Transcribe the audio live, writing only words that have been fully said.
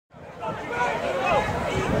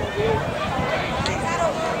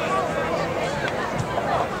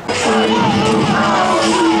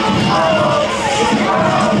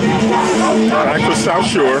Back for South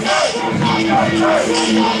Shore.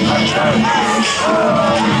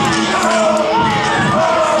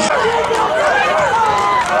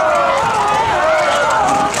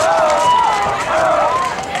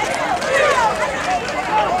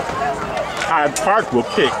 Hyde Park will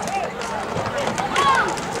kick.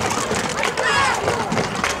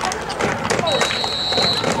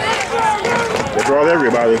 They brought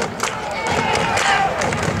everybody.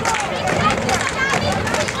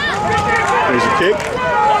 There's a kick.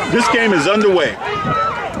 This game is underway.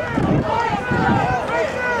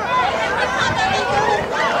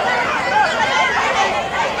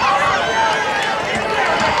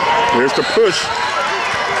 There's the push.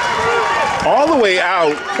 All the way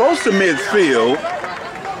out, close to midfield.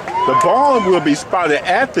 The ball will be spotted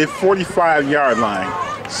at the 45-yard line.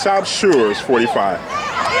 South Shore's 45.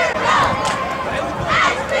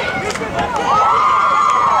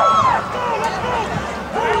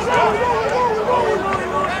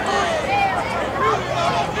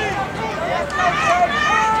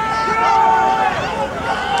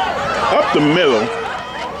 Up the middle.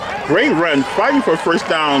 Great run, fighting for first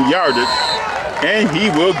down yardage. And he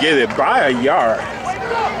will get it by a yard.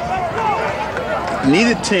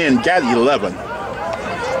 Needed 10, got 11.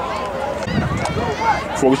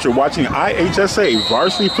 Folks, you're watching IHSA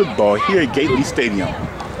varsity football here at Gately Stadium.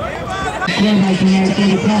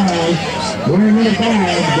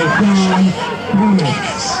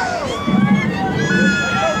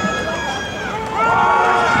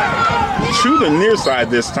 To the near side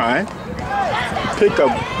this time.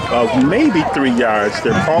 Pickup of maybe 3 yards.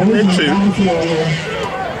 They're calling it 2.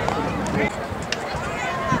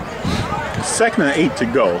 2nd and 8 to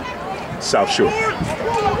go. South Shore.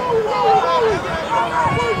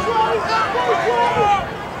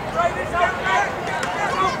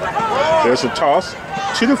 There's a toss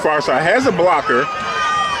to the far side. Has a blocker.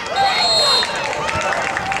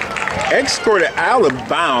 Escorted out of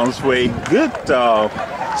bounds for a good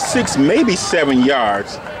 6, maybe 7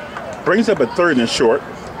 yards. Brings up a 3rd and short.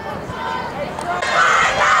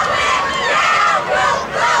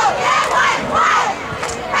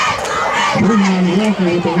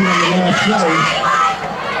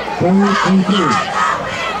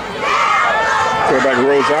 Quarterback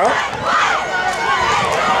rolls out.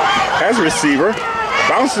 Has a receiver.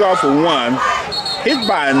 Bounces off of one. Hit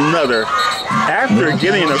by another after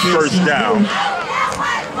getting a first down.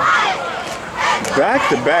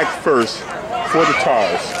 Back-to-back first for the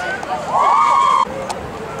Tars.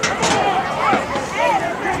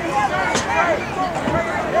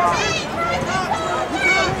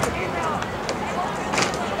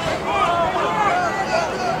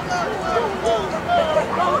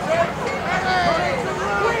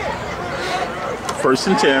 First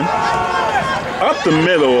and 10. Up the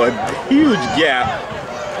middle, a huge gap.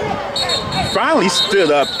 Finally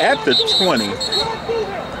stood up at the 20.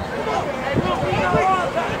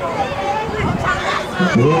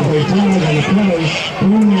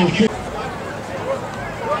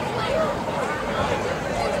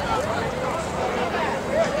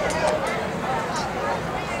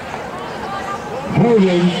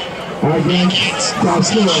 Holding against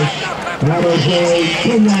South. That was a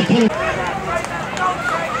kidnapping.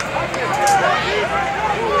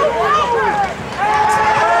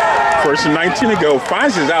 First and 19 to go,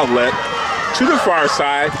 finds his outlet to the far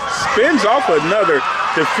side, spins off another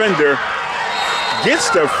defender, gets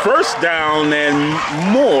the first down and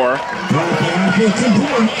more.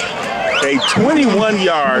 A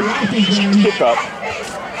 21-yard pickup.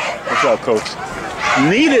 What's up, Coach?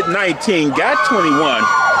 Needed 19, got 21.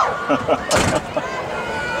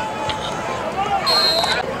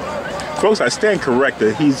 Folks, I stand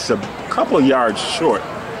corrected. He's a couple of yards short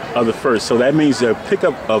of the first, so that means a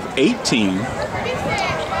pickup of 18.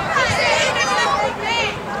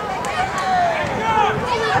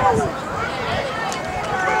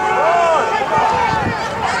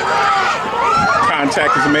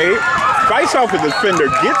 Contact is made, fights off a defender,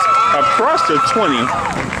 gets across the 20,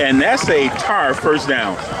 and that's a Tar first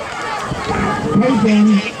down.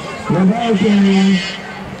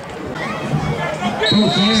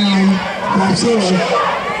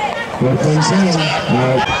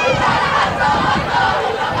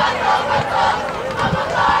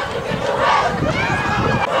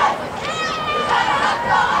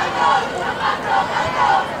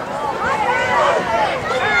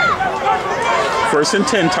 First and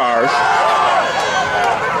 10 Tars.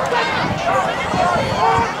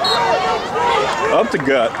 Up the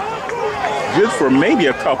gut. Good for maybe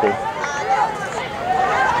a couple.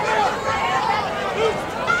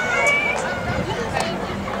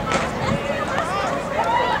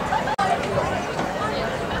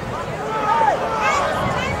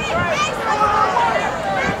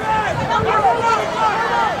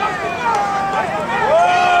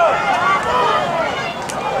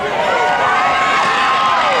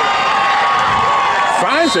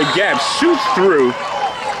 finds a gap, shoots through,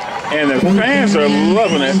 and the fans are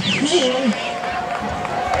loving it.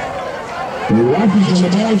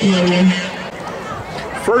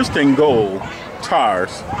 First and goal,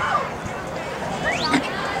 Tars.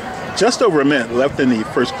 Just over a minute left in the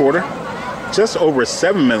first quarter. Just over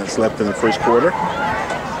 7 minutes left in the first quarter.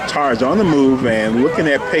 Tars on the move and looking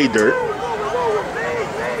at pay dirt.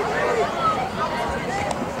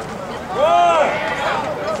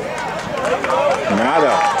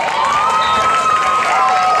 Nada.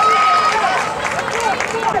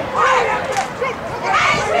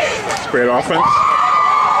 Spread offense.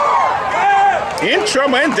 In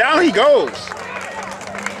trouble, and down he goes.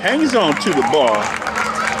 Hangs on to the ball.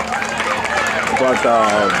 But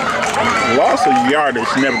loss of yardage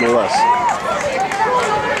nevertheless.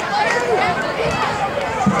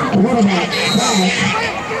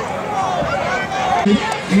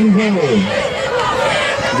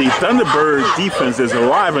 The Thunderbird defense is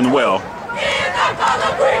alive and well.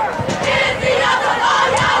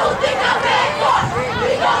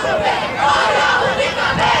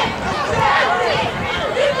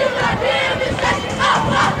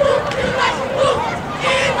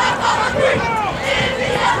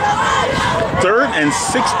 Third and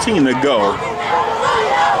 16 to go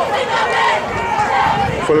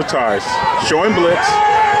for the Tars. Showing blitz.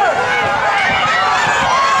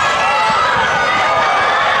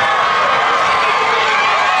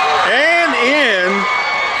 And in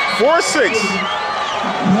 4-6.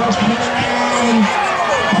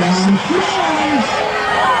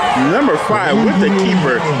 Number 5 with the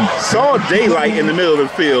keeper. Saw daylight in the middle of the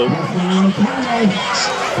field.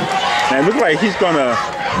 And it looks like he's gonna,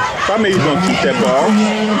 maybe he's gonna keep that ball.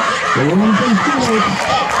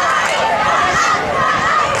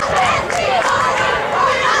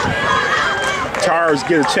 Tars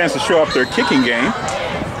get a chance to show off their kicking game.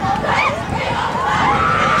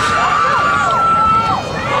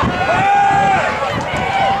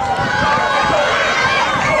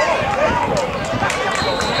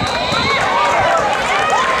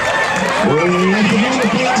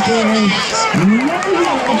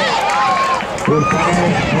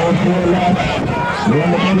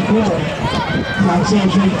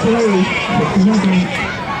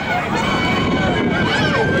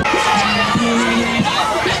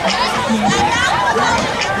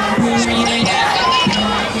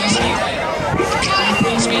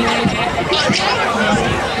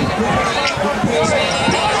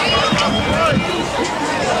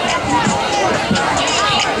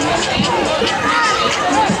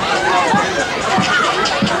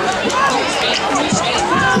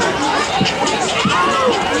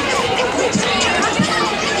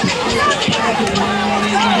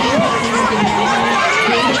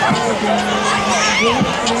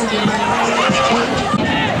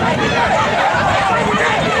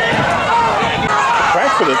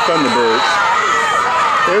 Back for the Thunderbirds.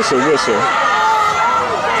 There's a whistle.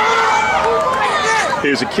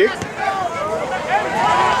 Here's a kick.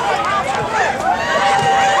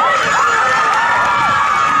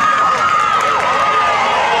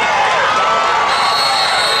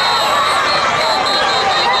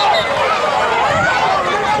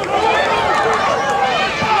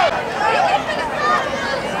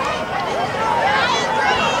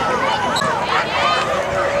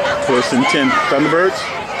 First and 10 Thunderbirds.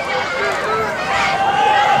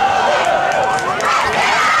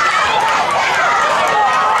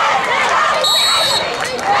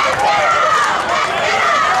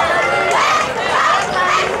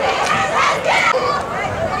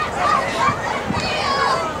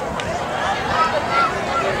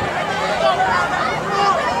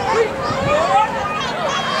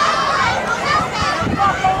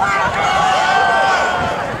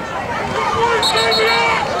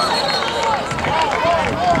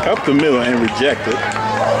 Up the middle and rejected.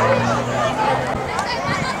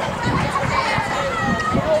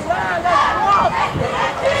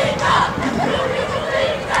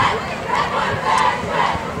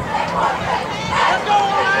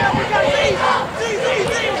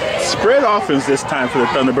 Spread offense this time for the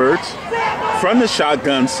Thunderbirds. From the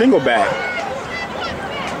shotgun, single back.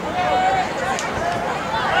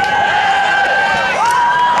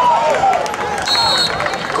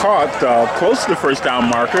 Caught close to the first down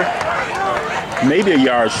marker, maybe a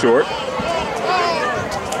yard short.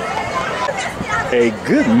 A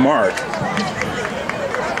good mark.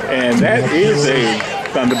 And that is a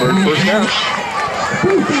Thunderbird first down.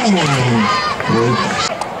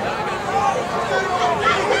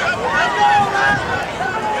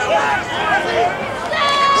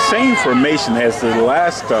 Same formation as the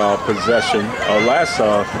last possession, or last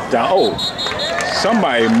down. Oh,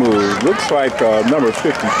 Somebody moved. Looks like number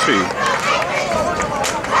 52.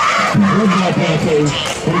 Football package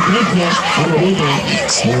from Christmas on the weekend.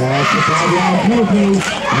 That's the 5-yard penalty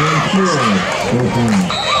and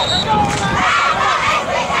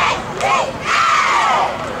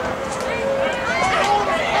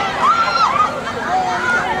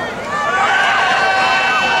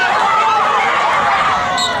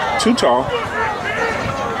 2. Too tall.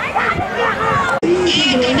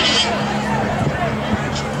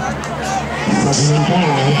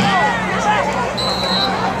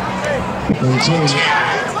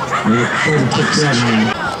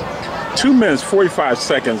 Second 2 minutes 45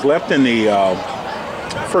 seconds left in the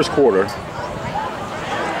first quarter.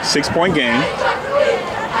 6-point game.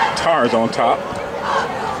 Tars on top.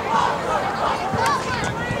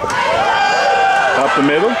 Up the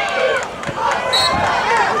middle.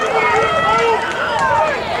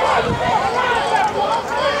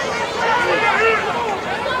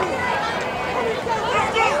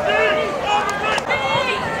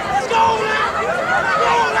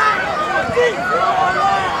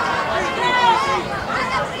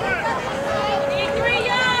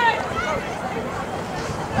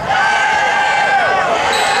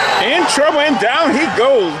 Trouble, and down he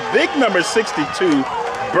goes. Big number 62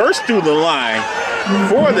 burst through the line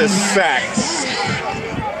for the sack.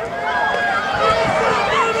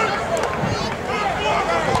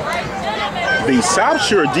 The South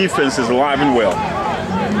Shore defense is alive and well.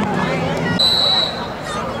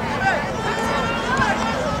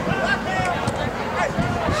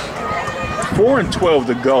 Four and 12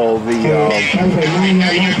 to go. The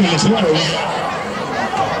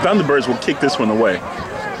Thunderbirds will kick this one away.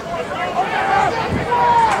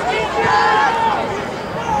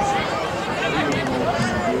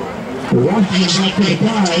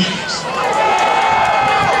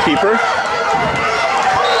 Keeper.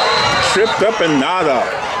 Tripped up and not up.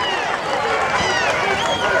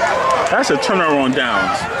 That's a turnover on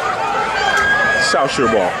downs. South Shore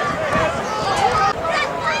ball.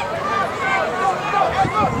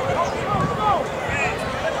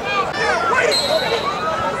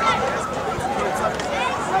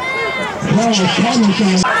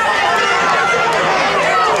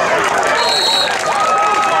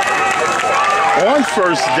 On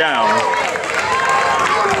first down,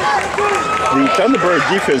 the Thunderbird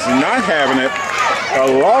defense is not having it. A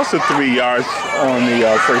loss of 3 yards on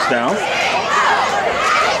the first down.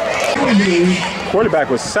 Quarterback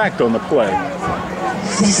was sacked on the play.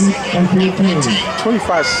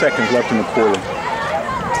 25 seconds left in the quarter.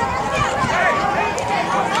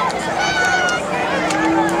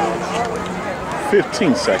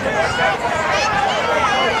 $15 seconds.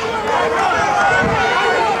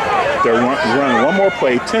 They're running one more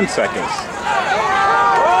play, 10 seconds.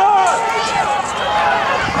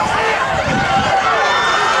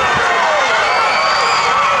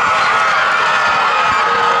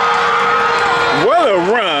 What a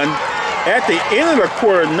run at the end of the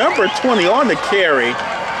quarter. Number 20 on the carry.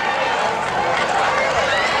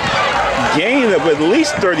 Gain of at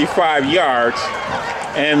least 35 yards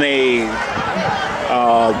and a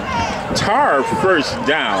Tar first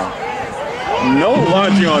down. No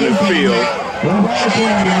laundry on the field.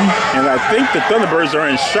 And I think the Thunderbirds are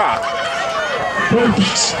in shock.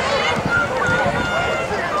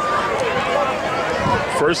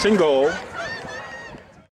 First and goal.